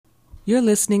You're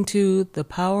listening to the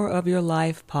Power of Your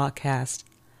Life podcast.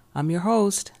 I'm your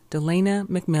host, Delana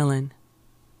McMillan.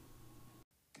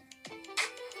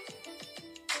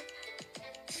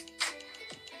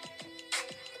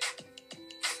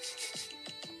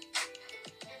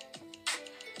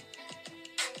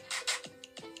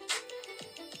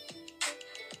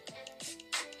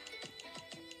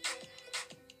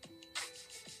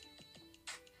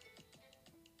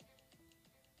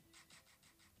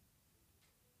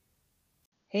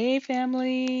 Hey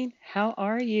family, how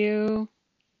are you?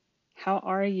 How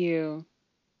are you?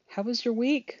 How was your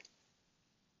week?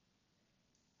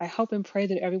 I hope and pray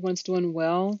that everyone's doing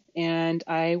well, and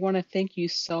I want to thank you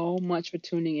so much for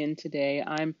tuning in today.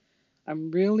 I'm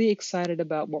really excited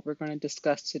about what we're going to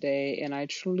discuss today, and I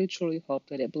truly hope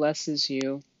that it blesses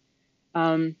you.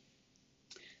 Um,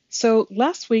 so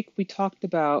last week we talked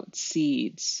about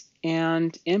seeds,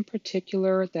 and in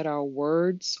particular that our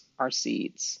words are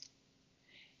seeds.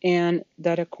 And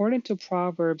that according to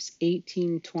Proverbs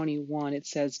 18:21, it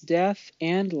says, "Death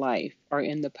and life are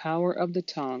in the power of the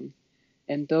tongue,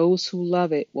 and those who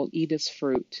love it will eat its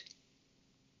fruit."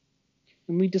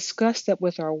 And we discussed that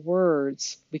with our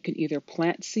words, we can either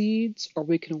plant seeds or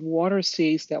we can water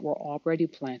seeds that were already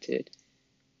planted,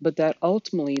 but that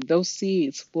ultimately those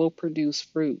seeds will produce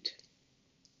fruit.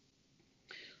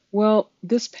 Well,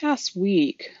 this past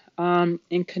week,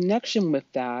 in connection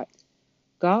with that,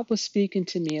 God was speaking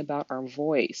to me about our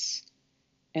voice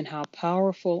and how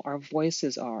powerful our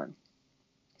voices are.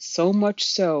 So much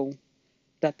so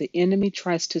that the enemy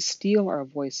tries to steal our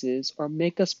voices or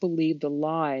make us believe the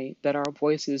lie that our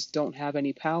voices don't have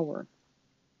any power.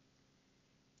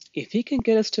 If he can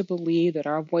get us to believe that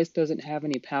our voice doesn't have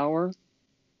any power,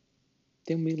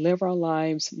 then we live our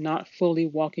lives not fully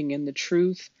walking in the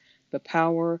truth, the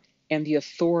power, and the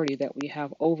authority that we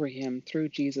have over him through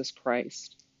Jesus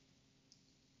Christ.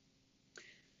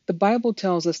 The Bible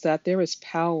tells us that there is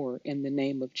power in the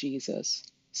name of Jesus.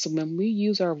 So when we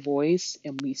use our voice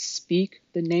and we speak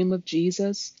the name of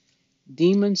Jesus,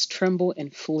 demons tremble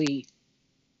and flee.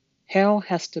 Hell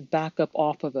has to back up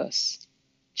off of us.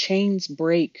 Chains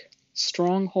break.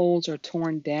 Strongholds are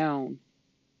torn down.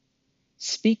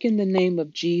 Speaking the name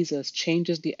of Jesus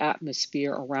changes the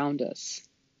atmosphere around us.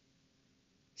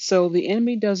 So the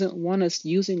enemy doesn't want us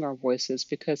using our voices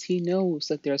because he knows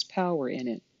that there's power in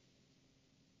it.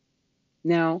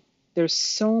 Now, there's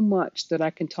so much that I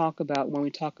can talk about when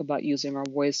we talk about using our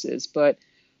voices, but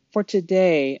for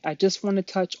today, I just want to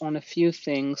touch on a few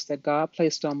things that God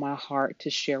placed on my heart to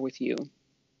share with you.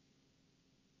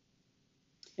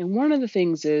 And one of the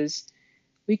things is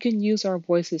we can use our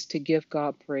voices to give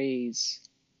God praise.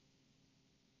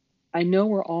 I know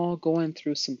we're all going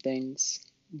through some things,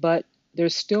 but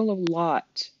there's still a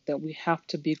lot that we have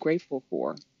to be grateful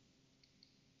for.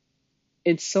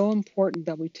 It's so important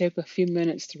that we take a few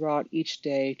minutes throughout each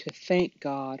day to thank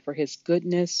God for his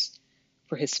goodness,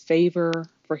 for his favor,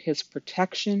 for his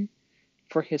protection,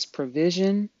 for his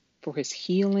provision, for his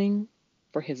healing,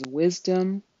 for his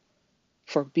wisdom,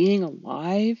 for being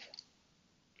alive,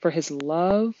 for his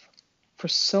love, for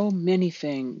so many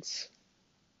things.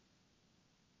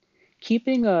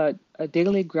 Keeping a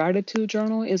daily gratitude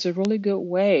journal is a really good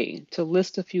way to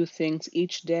list a few things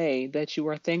each day that you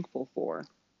are thankful for.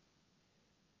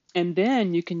 And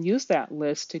then you can use that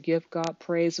list to give God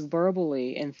praise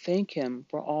verbally and thank him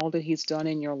for all that he's done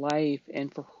in your life and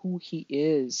for who he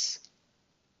is.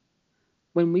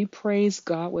 When we praise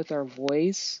God with our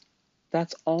voice,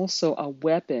 that's also a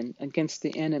weapon against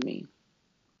the enemy.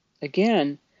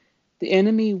 Again, the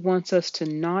enemy wants us to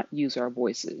not use our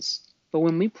voices. But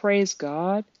when we praise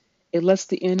God, it lets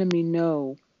the enemy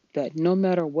know that no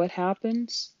matter what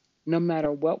happens, no matter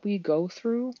what we go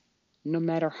through, no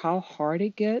matter how hard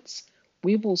it gets,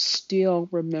 we will still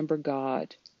remember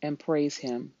God and praise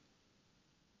him.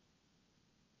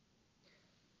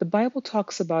 The Bible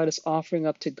talks about us offering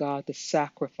up to God the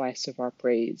sacrifice of our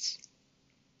praise.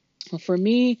 Well, for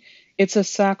me, it's a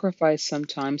sacrifice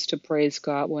sometimes to praise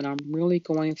God when I'm really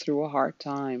going through a hard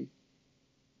time,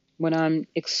 when I'm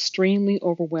extremely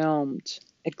overwhelmed,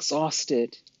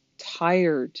 exhausted,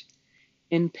 tired,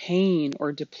 in pain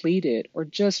or depleted, or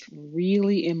just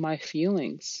really in my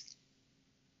feelings.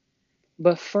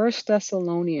 But 1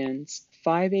 Thessalonians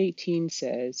 5:18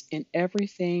 says, "In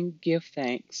everything give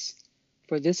thanks,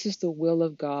 for this is the will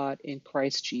of God in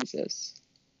Christ Jesus."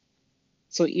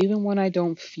 So even when I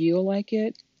don't feel like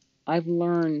it, I've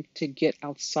learned to get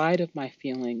outside of my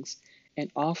feelings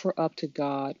and offer up to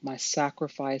God my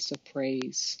sacrifice of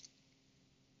praise.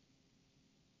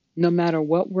 No matter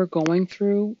what we're going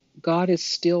through, God is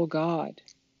still God,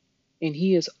 and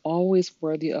he is always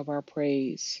worthy of our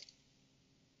praise.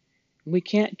 We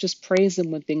can't just praise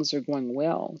Him when things are going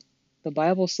well. The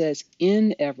Bible says,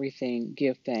 in everything,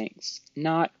 give thanks,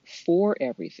 not for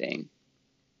everything.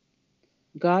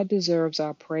 God deserves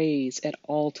our praise at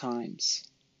all times.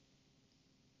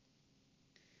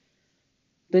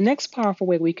 The next powerful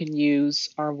way we can use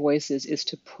our voices is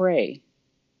to pray.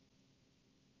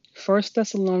 1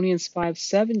 Thessalonians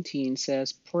 5:17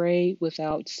 says, pray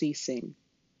without ceasing.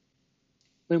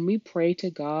 When we pray to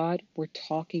God, we're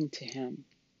talking to Him.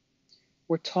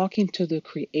 We're talking to the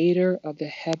Creator of the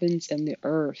heavens and the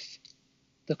earth,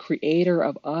 the Creator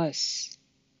of us.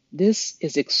 This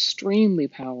is extremely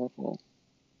powerful.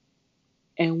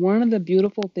 And one of the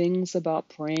beautiful things about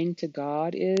praying to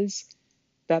God is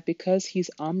that because He's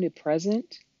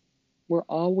omnipresent, we're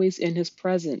always in His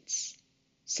presence.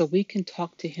 So we can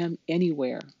talk to Him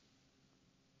anywhere.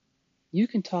 You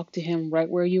can talk to Him right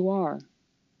where you are,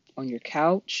 on your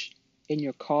couch, in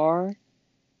your car,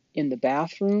 in the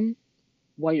bathroom,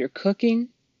 while you're cooking,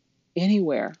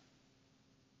 anywhere.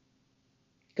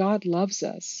 God loves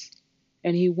us,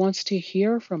 and He wants to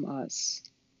hear from us.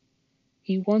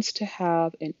 He wants to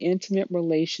have an intimate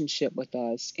relationship with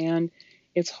us, and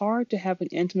it's hard to have an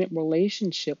intimate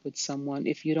relationship with someone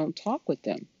if you don't talk with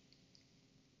them.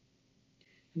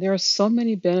 There are so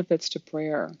many benefits to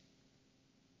prayer.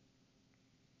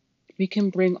 We can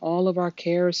bring all of our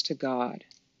cares to God.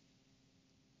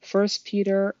 1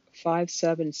 Peter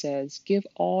 5:7 says, give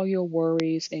all your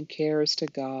worries and cares to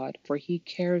God, for He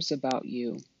cares about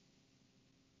you.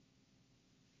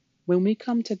 When we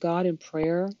come to God in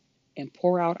prayer and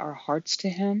pour out our hearts to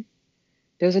Him,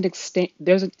 there's an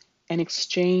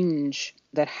exchange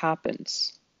that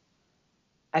happens.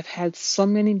 I've had so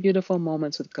many beautiful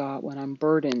moments with God when I'm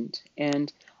burdened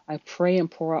and I pray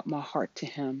and pour out my heart to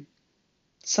Him.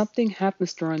 Something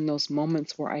happens during those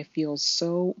moments where I feel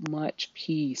so much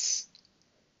peace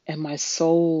and my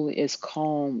soul is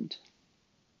calmed.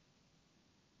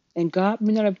 And God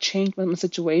may not have changed my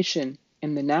situation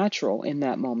in the natural in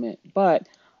that moment, but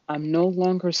I'm no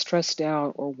longer stressed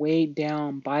out or weighed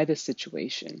down by the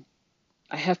situation.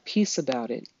 I have peace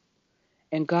about it.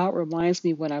 And God reminds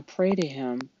me when I pray to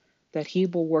Him that He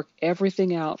will work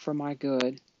everything out for my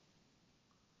good.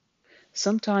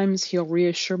 Sometimes He'll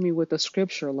reassure me with a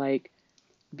scripture like,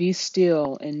 be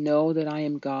still and know that I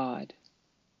am God.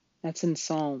 That's in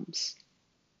Psalms.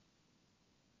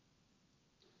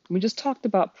 We just talked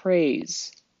about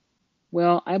praise.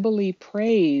 Well, I believe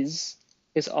praise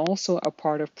is also a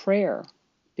part of prayer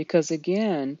because,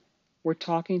 again, we're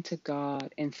talking to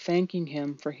God and thanking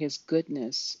Him for His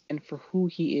goodness and for who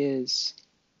He is.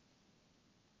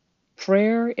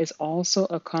 Prayer is also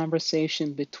a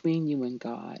conversation between you and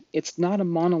God. It's not a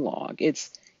monologue,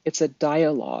 it's a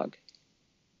dialogue.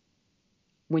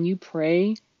 When you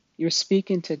pray, you're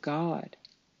speaking to God.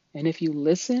 And if you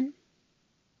listen,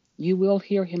 you will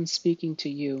hear Him speaking to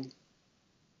you.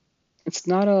 It's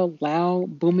not a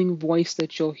loud, booming voice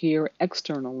that you'll hear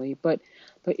externally, but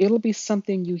it'll be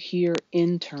something you hear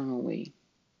internally.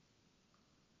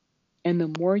 And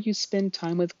the more you spend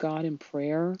time with God in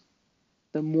prayer,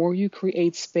 the more you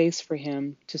create space for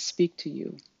Him to speak to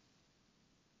you.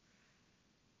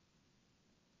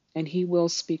 And He will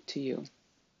speak to you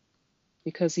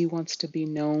because He wants to be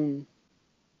known.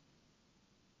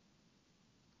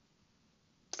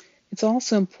 It's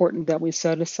also important that we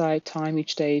set aside time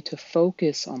each day to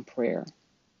focus on prayer.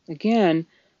 Again,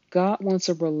 God wants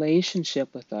a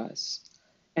relationship with us.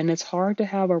 And it's hard to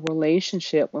have a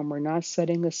relationship when we're not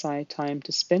setting aside time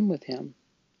to spend with Him.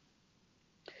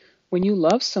 When you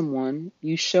love someone,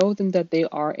 you show them that they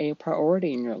are a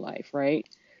priority in your life, right?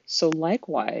 So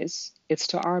likewise, it's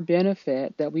to our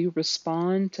benefit that we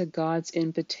respond to God's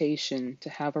invitation to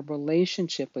have a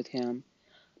relationship with Him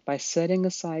by setting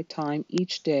aside time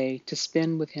each day to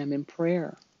spend with Him in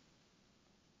prayer.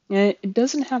 And it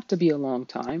doesn't have to be a long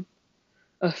time.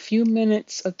 A few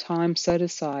minutes of time set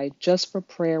aside just for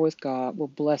prayer with God will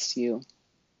bless you.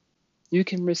 You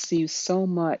can receive so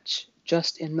much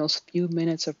just in those few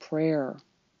minutes of prayer,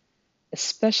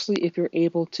 especially if you're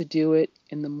able to do it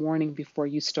in the morning before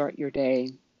you start your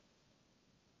day.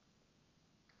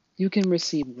 You can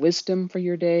receive wisdom for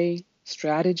your day,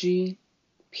 strategy,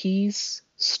 peace,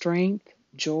 strength,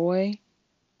 joy.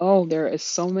 Oh, there is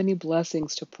so many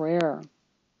blessings to prayer.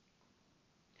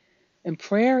 And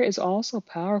prayer is also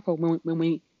powerful when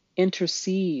we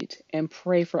intercede and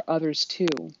pray for others too.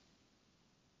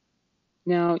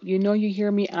 Now, you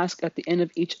hear me ask at the end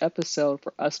of each episode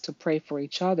for us to pray for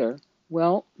each other.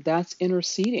 Well, that's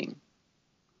interceding.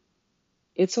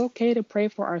 It's okay to pray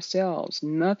for ourselves.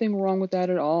 Nothing wrong with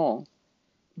that at all.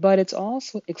 But it's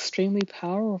also extremely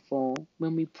powerful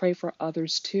when we pray for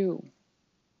others too.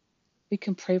 We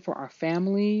can pray for our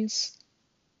families,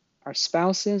 our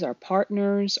spouses, our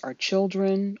partners, our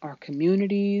children, our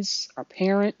communities, our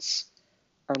parents,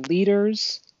 our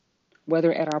leaders,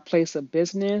 whether at our place of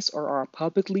business or our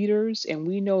public leaders, and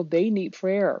we know they need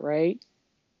prayer, right?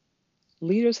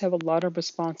 Leaders have a lot of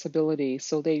responsibility,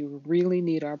 so they really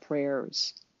need our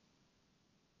prayers.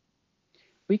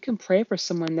 We can pray for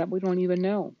someone that we don't even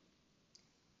know.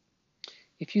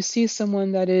 If you see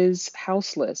someone that is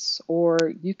houseless, or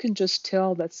you can just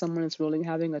tell that someone is really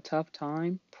having a tough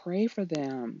time, pray for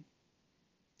them.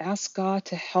 Ask God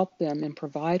to help them and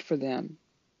provide for them.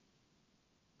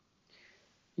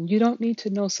 You don't need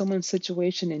to know someone's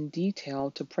situation in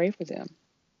detail to pray for them.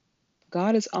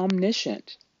 God is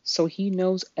omniscient, so He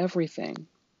knows everything,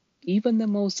 even the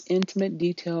most intimate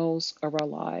details of our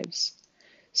lives.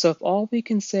 So if all we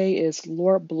can say is,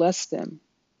 Lord, bless them,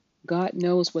 God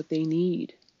knows what they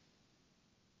need.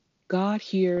 God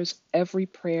hears every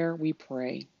prayer we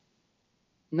pray,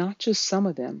 not just some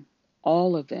of them,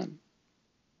 all of them.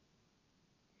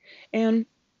 And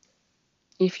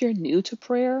if you're new to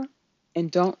prayer and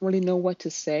don't really know what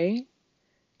to say,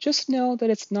 just know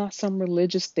that it's not some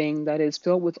religious thing that is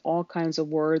filled with all kinds of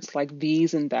words like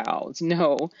these and thous.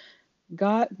 No,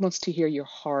 God wants to hear your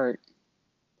heart.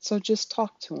 So just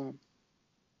talk to Him.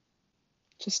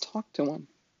 Just talk to Him.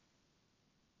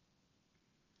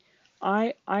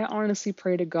 I honestly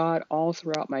pray to God all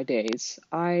throughout my days.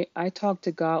 I talk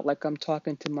to God like I'm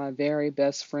talking to my very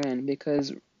best friend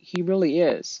because He really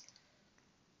is.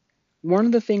 One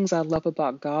of the things I love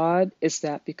about God is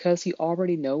that because He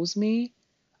already knows me,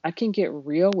 I can get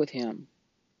real with Him.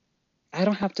 I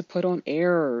don't have to put on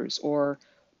airs or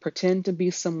pretend to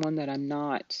be someone that I'm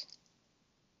not.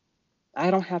 I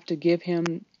don't have to give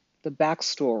Him the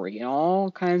backstory and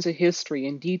all kinds of history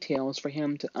and details for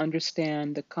Him to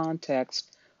understand the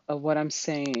context of what I'm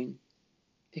saying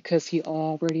because He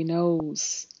already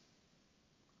knows.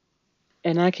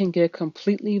 And I can get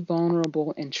completely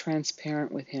vulnerable and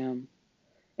transparent with Him.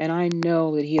 And I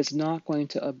know that He is not going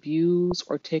to abuse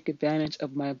or take advantage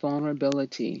of my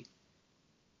vulnerability.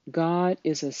 God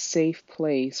is a safe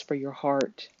place for your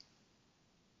heart.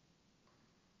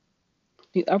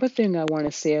 The other thing I want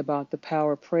to say about the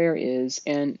power of prayer is,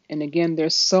 and again,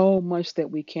 there's so much that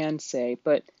we can say,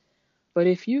 but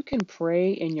if you can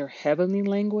pray in your heavenly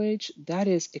language, that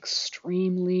is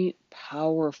extremely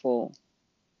powerful.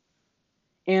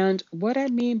 And what I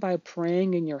mean by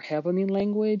praying in your heavenly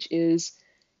language is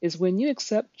when you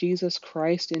accept Jesus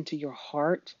Christ into your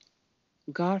heart,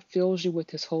 God fills you with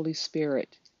His Holy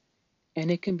Spirit. And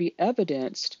it can be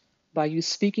evidenced by you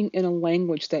speaking in a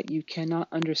language that you cannot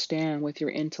understand with your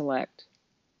intellect.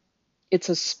 It's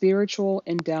a spiritual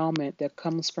endowment that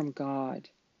comes from God.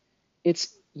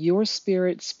 It's your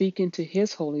spirit speaking to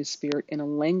His Holy Spirit in a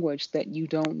language that you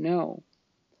don't know,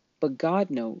 but God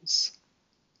knows.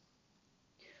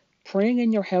 Praying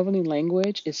in your heavenly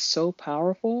language is so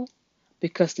powerful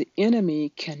because the enemy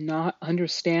cannot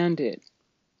understand it.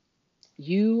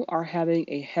 You are having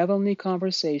a heavenly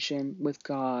conversation with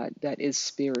God that is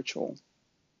spiritual.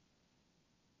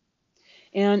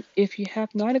 And if you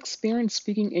have not experienced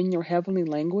speaking in your heavenly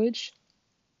language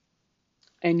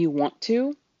and you want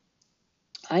to,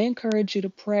 I encourage you to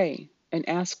pray and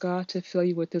ask God to fill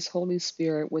you with His Holy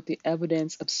Spirit with the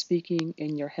evidence of speaking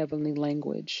in your heavenly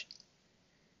language.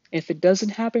 If it doesn't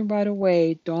happen right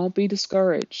away, don't be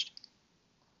discouraged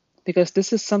because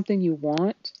this is something you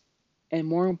want, and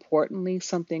more importantly,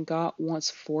 something God wants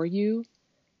for you.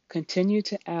 Continue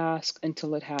to ask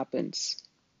until it happens.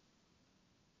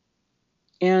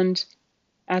 And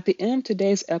at the end of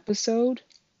today's episode,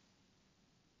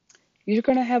 you're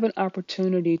going to have an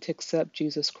opportunity to accept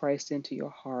Jesus Christ into your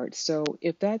heart. So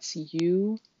if that's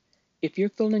you, if you're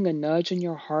feeling a nudge in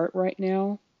your heart right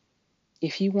now,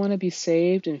 if you want to be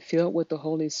saved and filled with the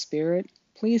Holy Spirit,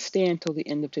 please stay until the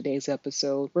end of today's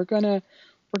episode. We're going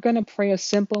to pray a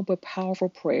simple but powerful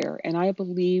prayer, and I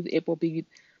believe it will be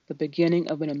the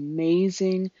beginning of an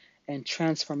amazing and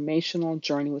transformational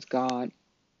journey with God.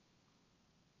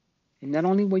 And not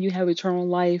only will you have eternal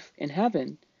life in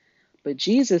heaven, but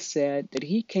Jesus said that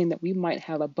He came that we might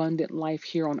have abundant life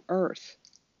here on earth.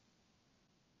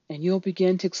 And you'll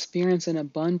begin to experience an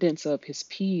abundance of His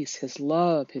peace, His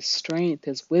love, His strength,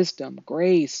 His wisdom,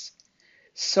 grace,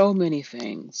 so many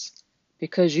things,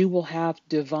 because you will have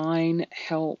divine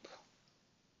help.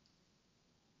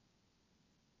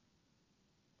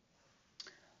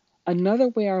 Another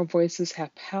way our voices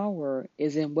have power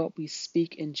is in what we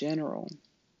speak in general.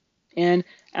 And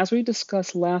as we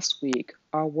discussed last week,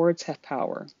 our words have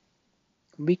power.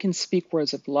 We can speak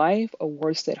words of life or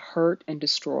words that hurt and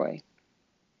destroy.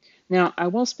 Now, I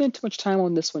won't spend too much time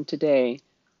on this one today,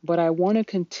 but I want to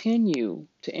continue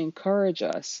to encourage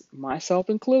us, myself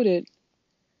included,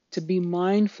 to be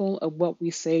mindful of what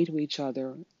we say to each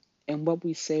other and what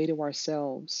we say to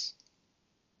ourselves.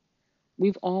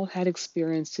 We've all had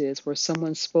experiences where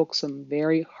someone spoke some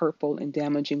very hurtful and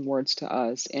damaging words to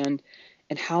us, and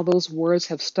how those words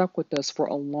have stuck with us for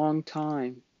a long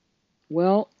time.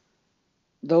 Well,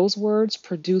 those words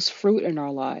produce fruit in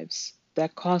our lives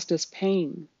that caused us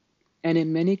pain and,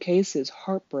 in many cases,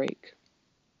 heartbreak.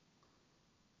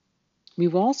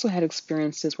 We've also had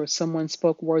experiences where someone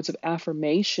spoke words of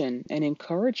affirmation and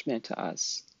encouragement to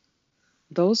us.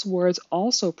 Those words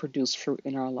also produce fruit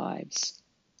in our lives,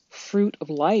 fruit of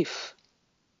life.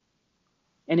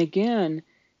 And again,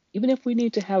 even if we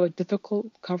need to have a difficult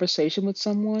conversation with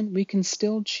someone, we can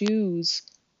still choose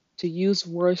to use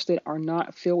words that are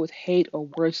not filled with hate or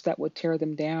words that would tear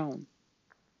them down.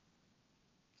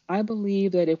 I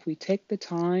believe that if we take the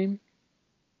time,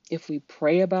 if we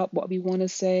pray about what we want to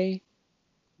say,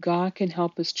 God can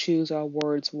help us choose our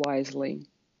words wisely.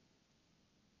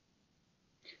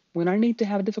 When I need to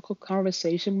have a difficult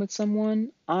conversation with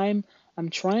someone, I'm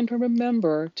trying to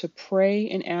remember to pray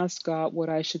and ask God what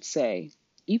I should say,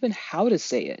 even how to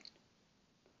say it.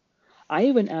 I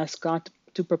even ask God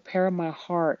to prepare my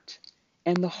heart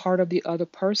and the heart of the other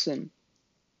person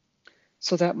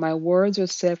so that my words are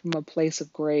said from a place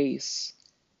of grace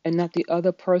and that the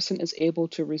other person is able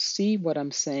to receive what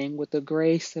I'm saying with the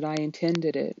grace that I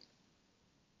intended it.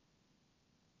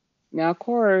 Now, of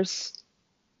course,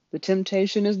 the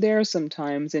temptation is there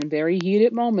sometimes in very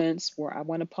heated moments where I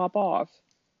want to pop off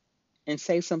and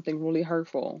say something really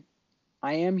hurtful.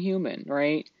 I am human,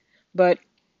 right? But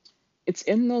it's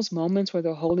in those moments where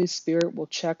the Holy Spirit will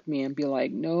check me and be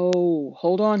like, no,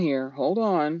 hold on here, hold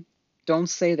on. Don't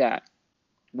say that.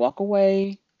 Walk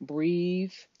away,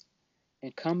 breathe,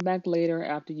 and come back later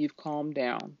after you've calmed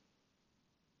down.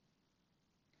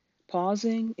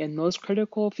 Pausing in those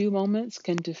critical few moments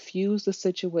can diffuse the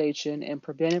situation and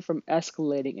prevent it from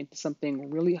escalating into something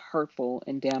really hurtful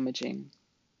and damaging.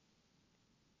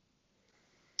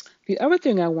 The other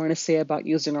thing I want to say about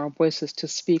using our voices to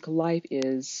speak life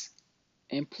is,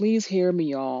 and please hear me,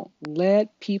 y'all,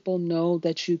 let people know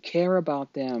that you care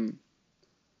about them.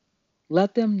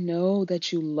 Let them know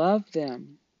that you love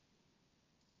them.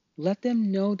 Let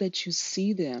them know that you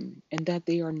see them and that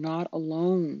they are not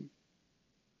alone.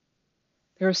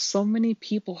 There are so many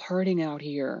people hurting out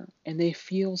here, and they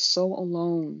feel so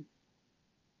alone.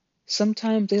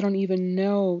 Sometimes they don't even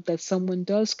know that someone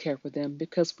does care for them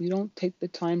because we don't take the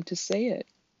time to say it.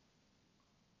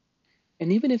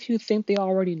 And even if you think they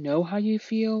already know how you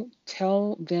feel,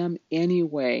 tell them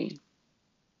anyway.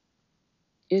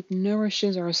 It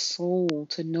nourishes our soul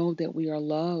to know that we are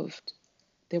loved,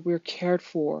 that we're cared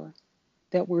for,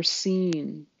 that we're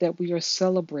seen, that we are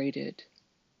celebrated.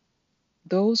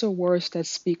 Those are words that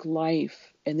speak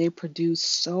life, and they produce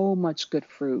so much good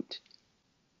fruit.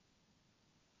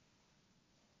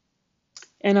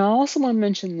 And I also want to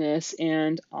mention this,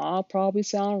 and I'll probably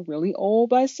sound really old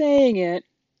by saying it,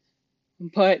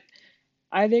 but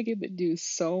I think it would do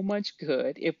so much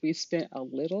good if we spent a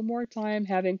little more time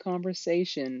having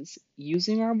conversations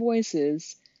using our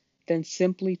voices than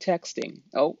simply texting.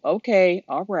 Oh, okay,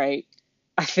 all right.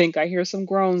 I think I hear some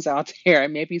groans out there. I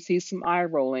maybe see some eye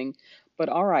rolling, but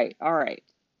all right, all right.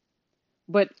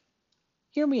 But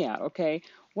hear me out, okay?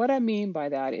 What I mean by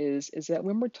that is that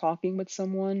when we're talking with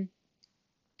someone,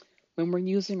 when we're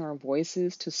using our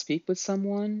voices to speak with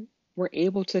someone, we're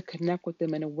able to connect with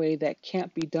them in a way that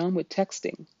can't be done with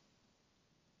texting.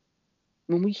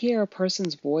 When we hear a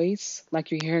person's voice, like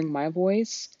you're hearing my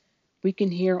voice, we can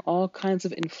hear all kinds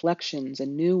of inflections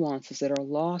and nuances that are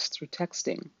lost through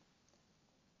texting.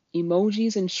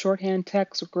 Emojis and shorthand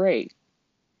text are great,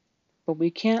 but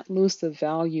we can't lose the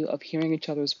value of hearing each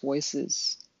other's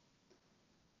voices.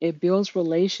 It builds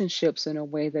relationships in a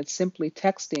way that simply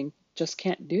texting just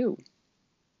can't do.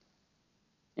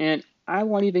 And I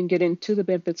won't even get into the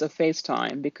benefits of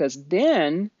FaceTime because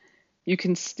then you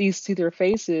can see their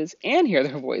faces and hear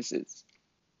their voices.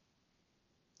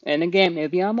 And again,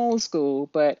 maybe I'm old school,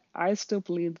 but I still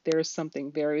believe there's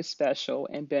something very special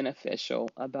and beneficial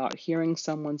about hearing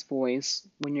someone's voice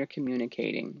when you're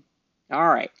communicating. All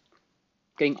right,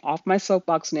 getting off my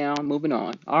soapbox now, moving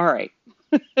on. All right.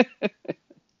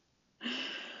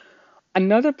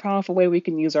 Another powerful way we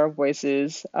can use our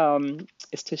voices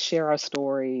is to share our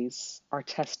stories, our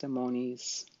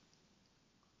testimonies.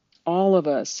 All of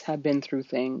us have been through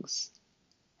things.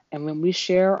 And when we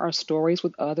share our stories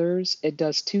with others, it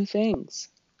does two things.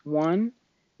 One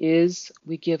is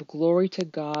we give glory to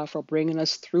God for bringing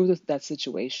us through that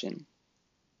situation.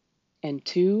 And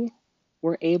two,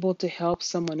 we're able to help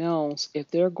someone else if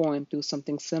they're going through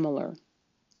something similar.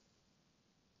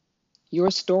 Your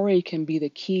story can be the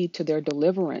key to their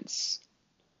deliverance.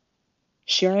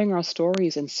 Sharing our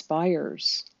stories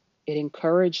inspires, it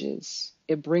encourages,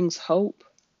 it brings hope,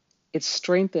 it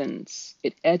strengthens,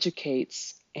 it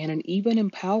educates, and it even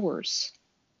empowers.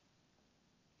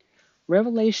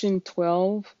 Revelation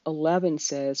 12:11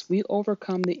 says, "We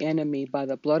overcome the enemy by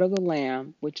the blood of the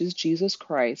Lamb, which is Jesus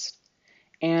Christ,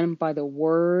 and by the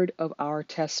word of our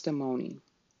testimony."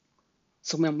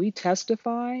 So when we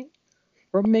testify,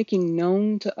 we're making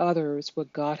known to others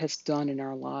what God has done in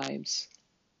our lives.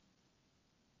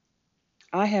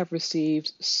 I have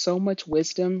received so much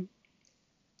wisdom,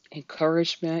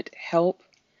 encouragement, help,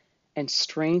 and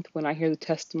strength when I hear the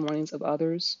testimonies of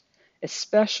others,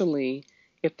 especially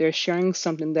if they're sharing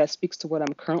something that speaks to what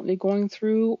I'm currently going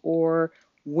through or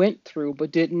went through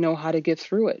but didn't know how to get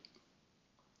through it.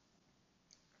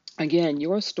 Again,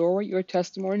 your story, your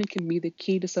testimony can be the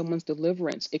key to someone's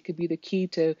deliverance. It could be the key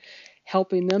to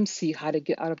helping them see how to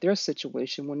get out of their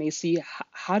situation when they see,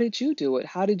 how did you do it?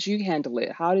 How did you handle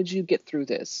it? How did you get through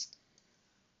this?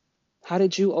 How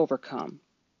did you overcome?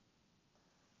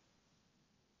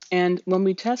 And when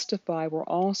we testify, we're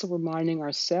also reminding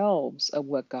ourselves of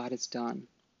what God has done.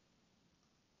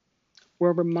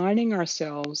 We're reminding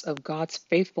ourselves of God's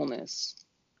faithfulness,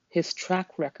 His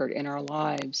track record in our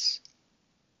lives.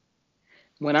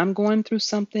 When I'm going through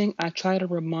something, I try to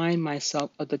remind myself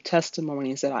of the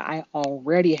testimonies that I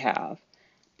already have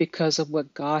because of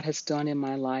what God has done in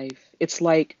my life. It's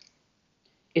like,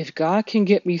 if God can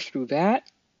get me through that,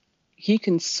 He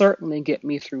can certainly get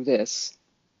me through this.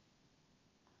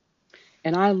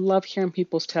 And I love hearing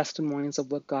people's testimonies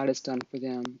of what God has done for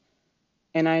them.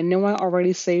 And I know I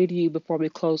already say to you before we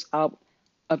close out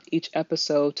of each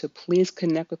episode to please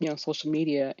connect with me on social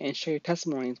media and share your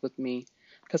testimonies with me,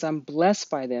 because I'm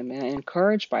blessed by them and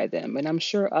encouraged by them, and I'm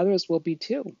sure others will be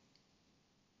too.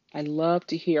 I love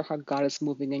to hear how God is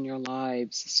moving in your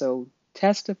lives. So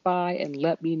testify and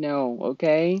let me know,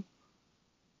 okay?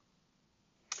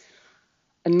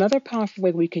 Another powerful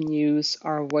way we can use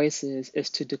our voices is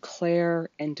to declare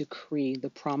and decree the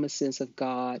promises of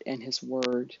God and His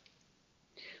Word.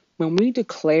 When we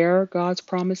declare God's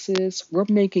promises, we're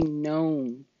making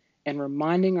known and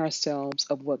reminding ourselves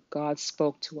of what God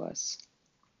spoke to us.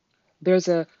 There's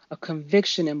a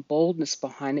conviction and boldness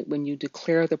behind it when you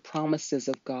declare the promises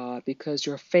of God because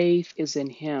your faith is in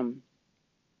Him.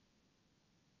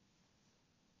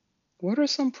 What are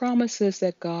some promises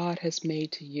that God has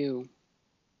made to you?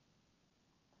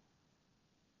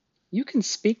 You can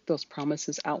speak those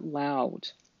promises out loud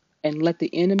and let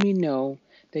the enemy know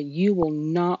that you will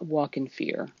not walk in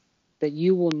fear, that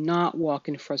you will not walk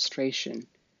in frustration,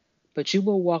 but you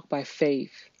will walk by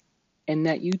faith, and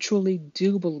that you truly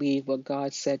do believe what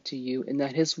God said to you, and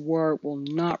that His word will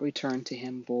not return to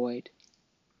Him void.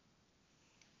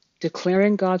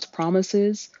 Declaring God's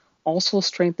promises also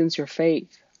strengthens your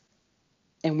faith.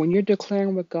 And when you're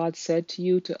declaring what God said to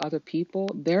you to other people,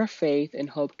 their faith and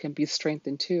hope can be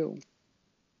strengthened too.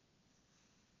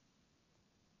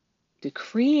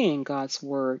 Decreeing God's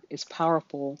word is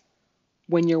powerful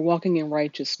when you're walking in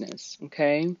righteousness,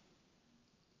 okay?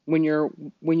 When you're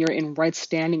in right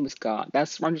standing with God.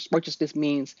 That's righteousness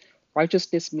means.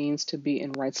 Righteousness means to be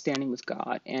in right standing with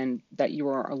God, and that you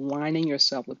are aligning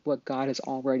yourself with what God has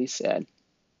already said.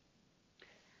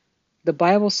 The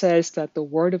Bible says that the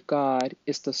word of God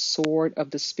is the sword of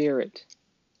the Spirit.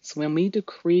 So when we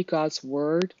decree God's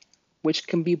word, which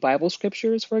can be Bible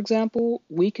scriptures, for example,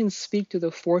 we can speak to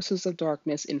the forces of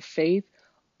darkness in faith,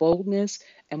 boldness,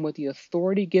 and with the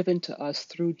authority given to us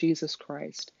through Jesus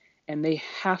Christ. And they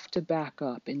have to back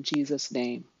up in Jesus'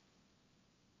 name.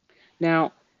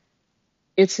 Now,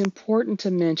 it's important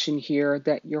to mention here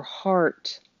that your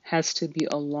heart has to be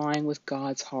aligned with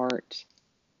God's heart.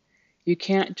 You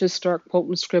can't just start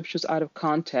quoting scriptures out of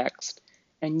context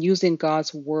and using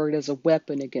God's word as a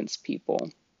weapon against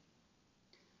people.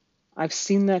 I've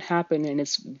seen that happen, and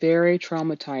it's very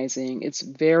traumatizing. It's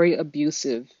very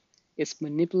abusive. It's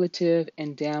manipulative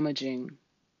and damaging.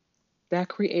 That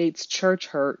creates church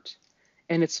hurt,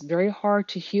 and it's very hard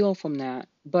to heal from that.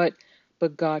 But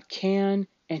God can,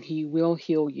 and He will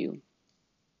heal you.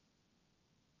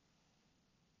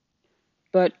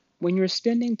 But when you're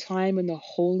spending time in the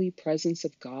holy presence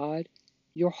of God,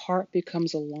 your heart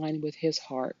becomes aligned with His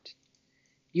heart.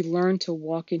 You learn to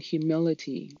walk in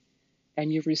humility,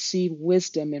 and you receive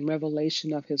wisdom and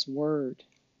revelation of His word.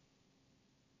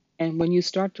 And when you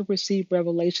start to receive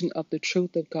revelation of the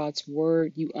truth of God's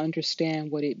word, you understand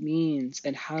what it means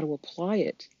and how to apply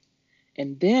it.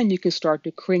 And then you can start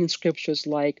decreeing scriptures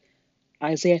like,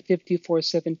 Isaiah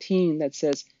 54:17 that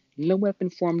says, "No weapon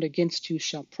formed against you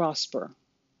shall prosper."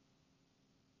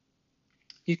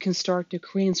 You can start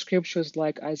decreeing scriptures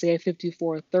like Isaiah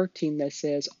 54:13 that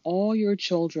says, "All your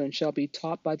children shall be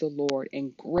taught by the Lord,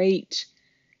 and great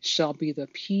shall be the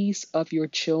peace of your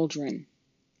children."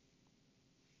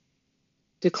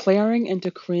 Declaring and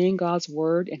decreeing God's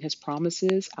word and his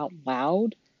promises out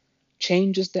loud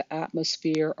changes the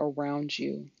atmosphere around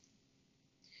you.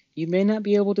 You may not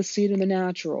be able to see it in the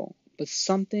natural, but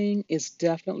something is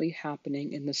definitely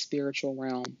happening in the spiritual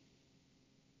realm.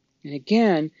 And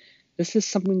again, this is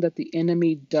something that the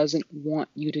enemy doesn't want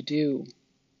you to do.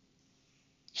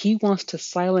 He wants to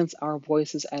silence our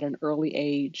voices at an early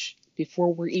age,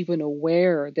 before we're even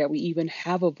aware that we even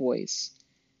have a voice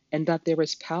and that there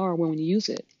is power when we use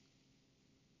it.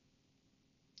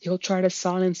 He'll try to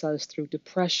silence us through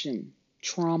depression,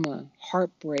 trauma,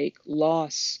 heartbreak,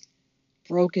 loss,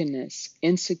 brokenness,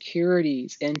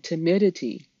 insecurities, and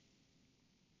timidity.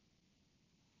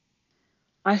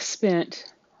 I spent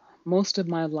most of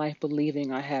my life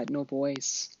believing I had no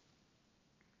voice.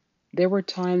 There were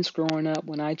times growing up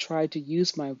when I tried to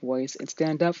use my voice and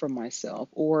stand up for myself,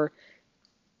 or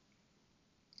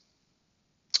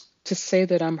to say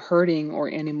that I'm hurting or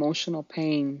in emotional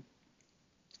pain,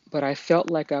 but I felt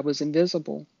like I was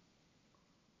invisible.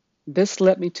 This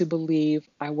led me to believe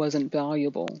I wasn't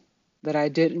valuable, that I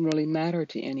didn't really matter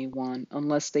to anyone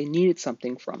unless they needed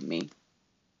something from me.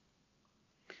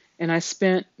 And I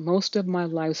spent most of my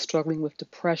life struggling with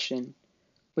depression,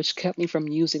 which kept me from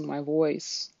using my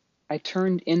voice. I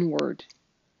turned inward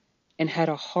and had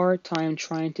a hard time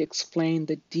trying to explain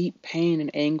the deep pain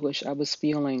and anguish I was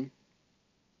feeling.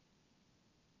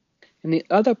 And the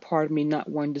other part of me not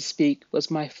wanting to speak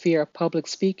was my fear of public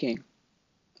speaking.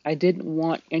 I didn't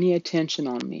want any attention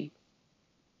on me.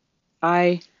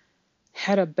 I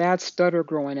had a bad stutter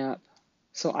growing up,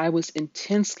 so I was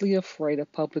intensely afraid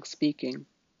of public speaking.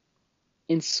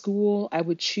 In school, I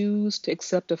would choose to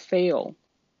accept a fail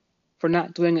for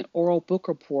not doing an oral book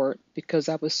report because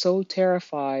I was so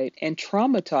terrified and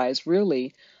traumatized,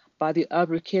 really, by the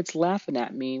other kids laughing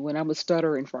at me when I would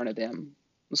stutter in front of them.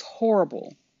 It was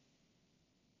horrible.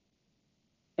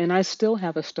 And I still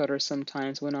have a stutter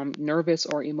sometimes when I'm nervous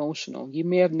or emotional. You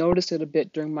may have noticed it a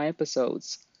bit during my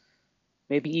episodes,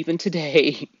 maybe even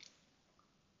today.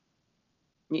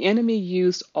 The enemy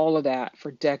used all of that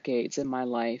for decades in my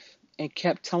life and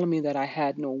kept telling me that I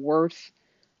had no worth,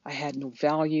 I had no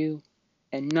value,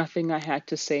 and nothing I had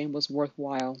to say was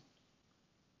worthwhile.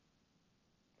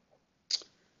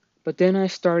 But then I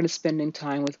started spending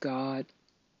time with God,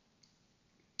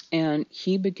 and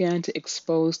He began to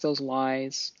expose those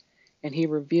lies, and He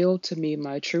revealed to me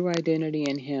my true identity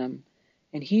in Him,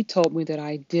 and He told me that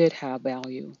I did have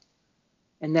value,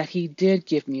 and that He did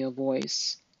give me a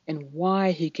voice, and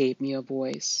why He gave me a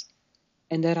voice,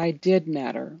 and that I did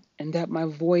matter, and that my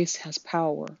voice has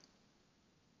power.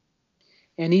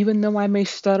 And even though I may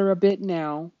stutter a bit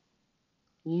now,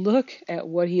 look at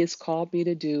what He has called me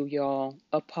to do, y'all,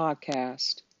 a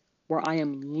podcast where I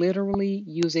am literally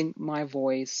using my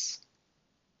voice.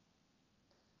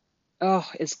 Oh,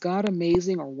 is God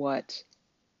amazing or what?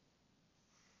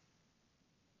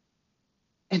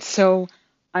 And so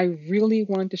I really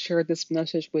wanted to share this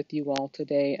message with you all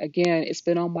today. Again, it's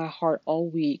been on my heart all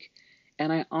week,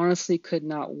 and I honestly could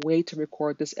not wait to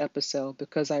record this episode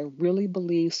because I really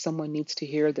believe someone needs to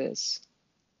hear this.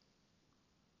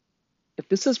 If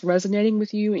this is resonating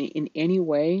with you in any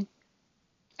way,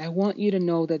 I want you to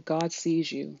know that God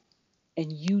sees you,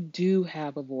 and you do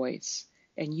have a voice,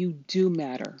 and you do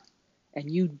matter, and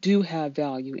you do have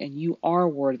value, and you are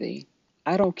worthy.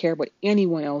 I don't care what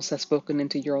anyone else has spoken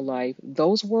into your life.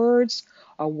 Those words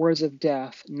are words of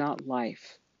death, not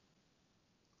life.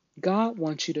 God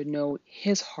wants you to know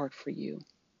His heart for you.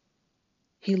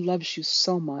 He loves you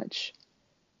so much.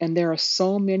 And there are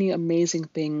so many amazing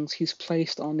things He's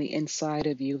placed on the inside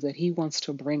of you that He wants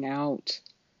to bring out.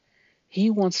 He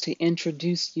wants to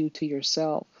introduce you to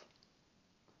yourself.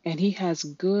 And He has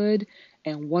good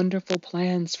and wonderful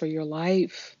plans for your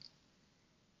life.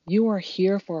 You are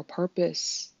here for a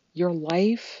purpose. Your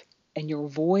life and your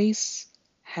voice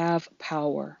have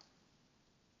power.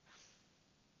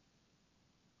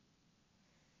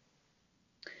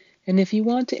 And if you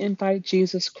want to invite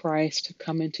Jesus Christ to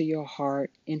come into your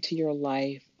heart, into your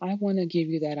life, I want to give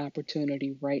you that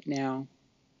opportunity right now.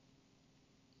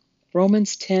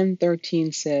 Romans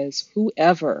 10:13 says,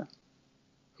 whoever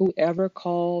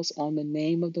calls on the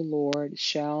name of the Lord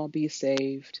shall be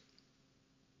saved.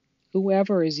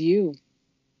 Whoever is you.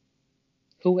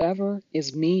 Whoever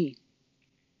is me.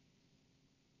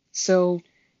 So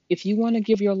If you want to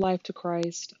give your life to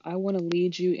Christ, I want to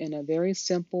lead you in a very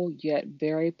simple yet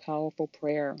very powerful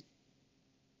prayer.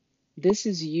 This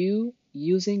is you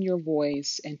using your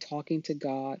voice and talking to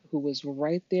God, who is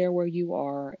right there where you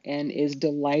are and is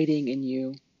delighting in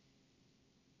you.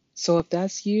 So if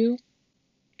that's you,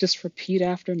 just repeat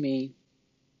after me.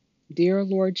 Dear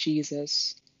Lord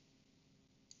Jesus,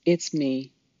 it's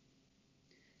me.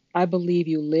 I believe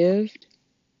you lived,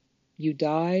 you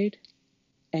died,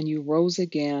 and you rose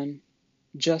again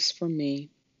just for me.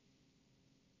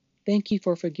 Thank you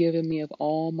for forgiving me of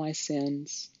all my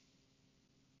sins.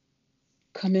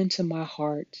 Come into my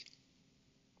heart.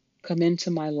 Come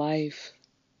into my life.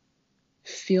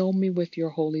 Fill me with your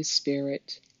Holy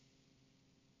Spirit.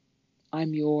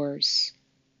 I'm yours.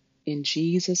 In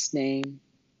Jesus' name,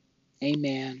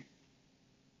 amen.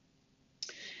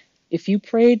 If you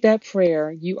prayed that prayer,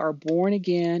 you are born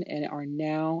again and are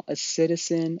now a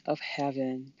citizen of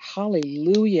heaven.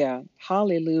 Hallelujah.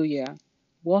 Hallelujah.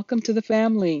 Welcome to the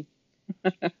family.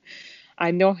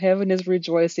 I know heaven is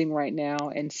rejoicing right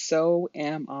now, and so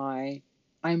am I.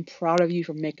 I'm proud of you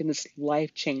for making this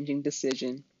life-changing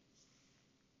decision.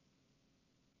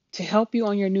 To help you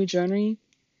on your new journey,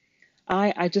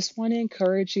 I just want to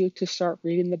encourage you to start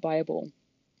reading the Bible.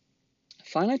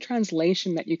 Find a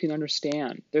translation that you can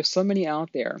understand. There's so many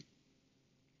out there,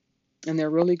 and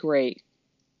they're really great.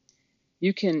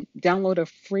 You can download a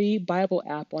free Bible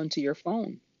app onto your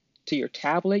phone, to your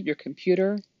tablet, your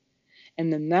computer,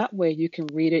 and then that way you can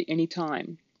read it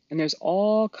anytime. And there's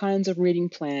all kinds of reading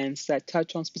plans that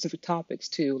touch on specific topics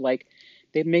too, like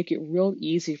they make it real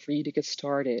easy for you to get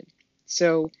started.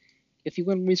 So if you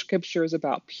want to read scriptures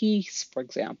about peace, for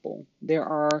example, there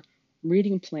are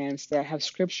reading plans that have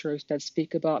scriptures that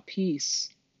speak about peace,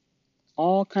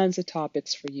 all kinds of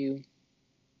topics for you.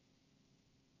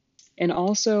 And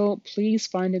also, please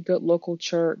find a good local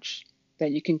church that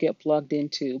you can get plugged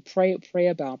into. Pray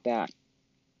about that.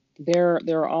 There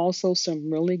are also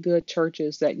some really good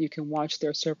churches that you can watch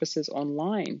their services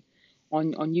online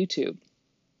on YouTube.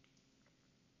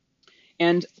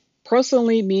 And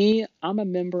personally, I'm a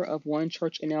member of one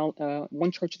church in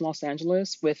Los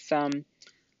Angeles with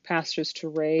Pastors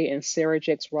Teray and Sarah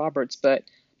Jakes Roberts, but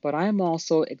I'm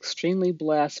also extremely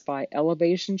blessed by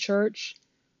Elevation Church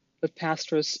with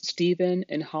Pastors Stephen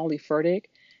and Holly Furtick,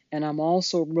 and I'm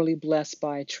also really blessed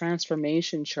by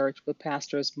Transformation Church with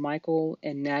Pastors Michael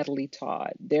and Natalie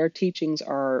Todd. Their teachings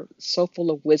are so full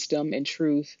of wisdom and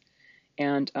truth,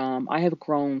 and I have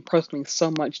grown personally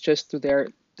so much just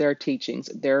through their teachings.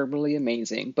 They're really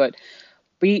amazing. But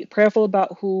be prayerful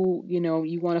about who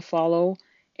you want to follow,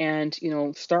 and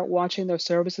start watching their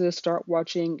services, start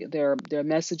watching their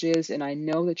messages, and I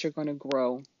know that you're going to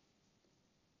grow.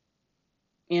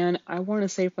 And I want to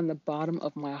say from the bottom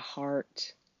of my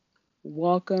heart,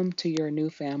 welcome to your new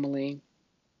family.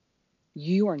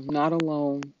 You are not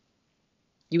alone.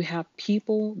 You have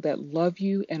people that love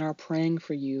you and are praying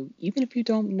for you, even if you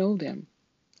don't know them.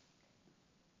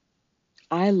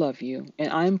 I love you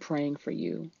and I'm praying for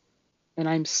you. And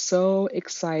I'm so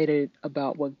excited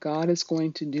about what God is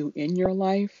going to do in your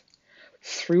life,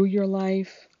 through your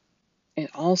life, and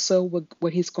also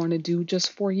what He's going to do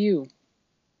just for you,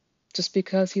 just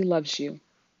because He loves you.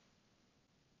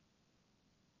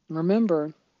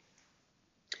 Remember,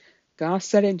 God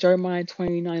said in Jeremiah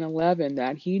 29:11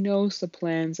 that He knows the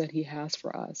plans that He has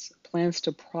for us, plans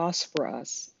to prosper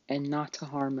us and not to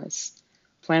harm us,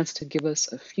 plans to give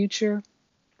us a future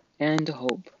and a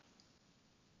hope.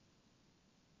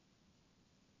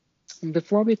 And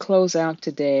before we close out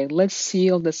today, let's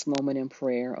seal this moment in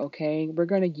prayer, okay? We're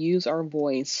going to use our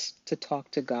voice to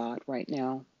talk to God right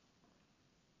now.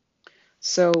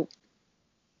 So,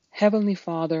 Heavenly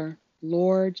Father,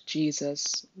 Lord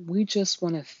Jesus, we just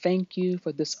want to thank you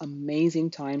for this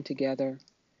amazing time together.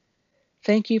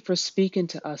 Thank you for speaking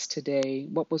to us today,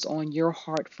 what was on your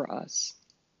heart for us.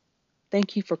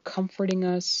 Thank you for comforting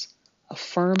us,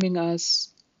 affirming us,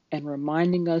 and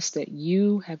reminding us that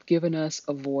you have given us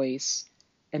a voice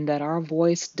and that our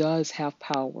voice does have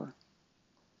power.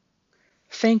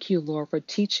 Thank you, Lord, for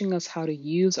teaching us how to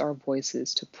use our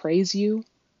voices to praise you,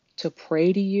 to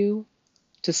pray to you,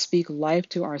 to speak life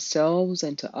to ourselves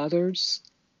and to others,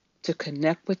 to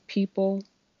connect with people,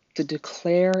 to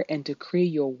declare and decree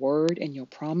your word and your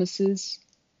promises,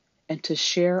 and to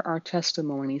share our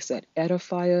testimonies that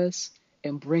edify us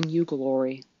and bring you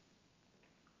glory.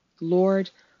 Lord,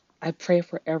 I pray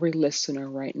for every listener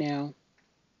right now.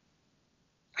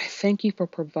 I thank you for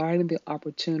providing the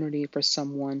opportunity for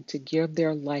someone to give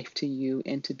their life to you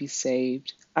and to be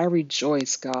saved. I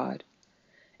rejoice, God,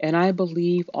 and I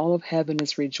believe all of heaven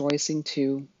is rejoicing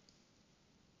too.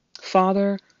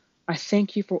 Father, I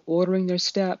thank you for ordering their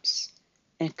steps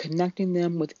and connecting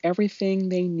them with everything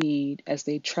they need as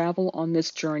they travel on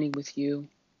this journey with you.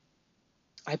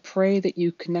 I pray that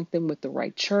you connect them with the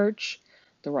right church,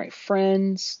 the right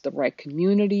friends, the right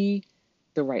community,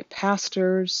 the right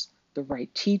pastors, the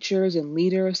right teachers and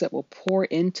leaders that will pour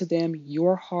into them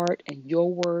your heart and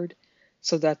your word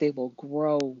so that they will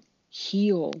grow,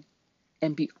 heal,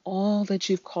 and be all that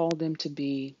you've called them to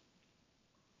be.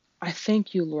 I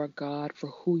thank you, Lord God, for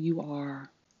who you are.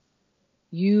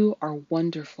 You are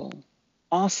wonderful,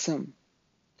 awesome.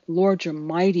 Lord, you're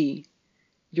mighty.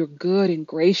 You're good and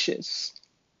gracious.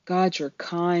 God, you're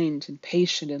kind and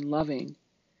patient and loving.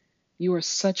 You are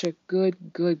such a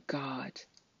good, good God,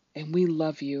 and we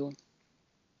love you.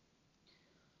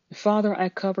 Father, I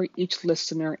cover each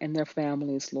listener and their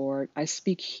families, Lord. I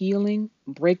speak healing,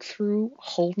 breakthrough,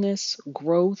 wholeness,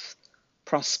 growth,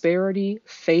 prosperity,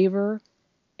 favor,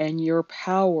 and your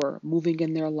power moving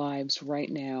in their lives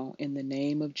right now in the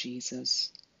name of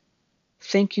Jesus.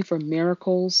 Thank you for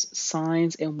miracles,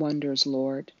 signs, and wonders,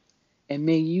 Lord. And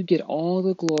may you get all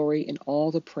the glory and all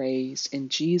the praise in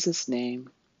Jesus' name.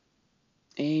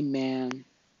 Amen.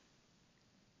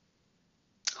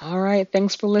 All right.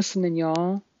 Thanks for listening,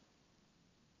 y'all.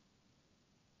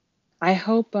 I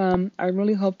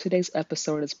really hope today's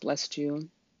episode has blessed you.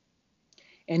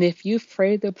 And if you've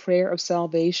prayed the prayer of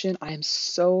salvation, I am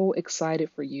so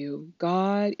excited for you.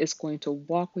 God is going to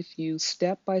walk with you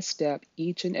step by step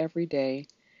each and every day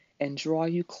and draw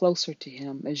you closer to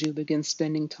Him as you begin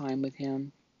spending time with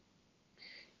Him.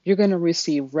 You're going to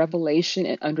receive revelation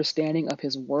and understanding of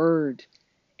His Word,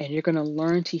 and you're going to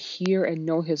learn to hear and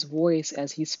know His voice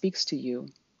as He speaks to you.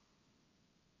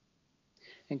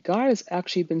 And God has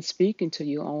actually been speaking to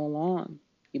you all along.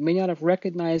 You may not have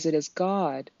recognized it as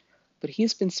God, but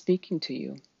He's been speaking to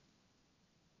you.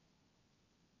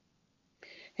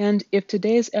 And if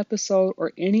today's episode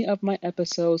or any of my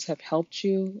episodes have helped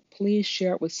you, please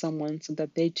share it with someone so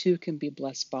that they too can be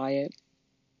blessed by it.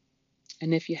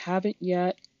 And if you haven't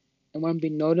yet and want to be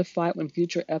notified when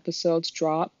future episodes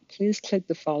drop, please click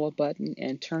the follow button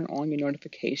and turn on your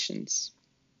notifications.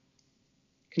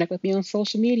 Connect with me on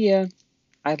social media.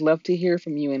 I'd love to hear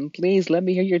from you, and please let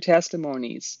me hear your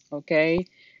testimonies, okay?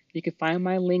 You can find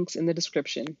my links in the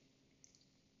description.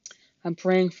 I'm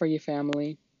praying for you,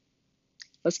 family.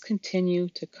 Let's continue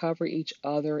to cover each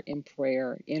other in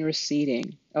prayer,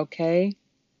 interceding, okay?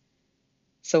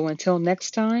 So until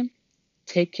next time,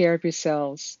 take care of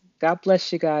yourselves. God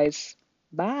bless you guys.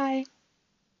 Bye.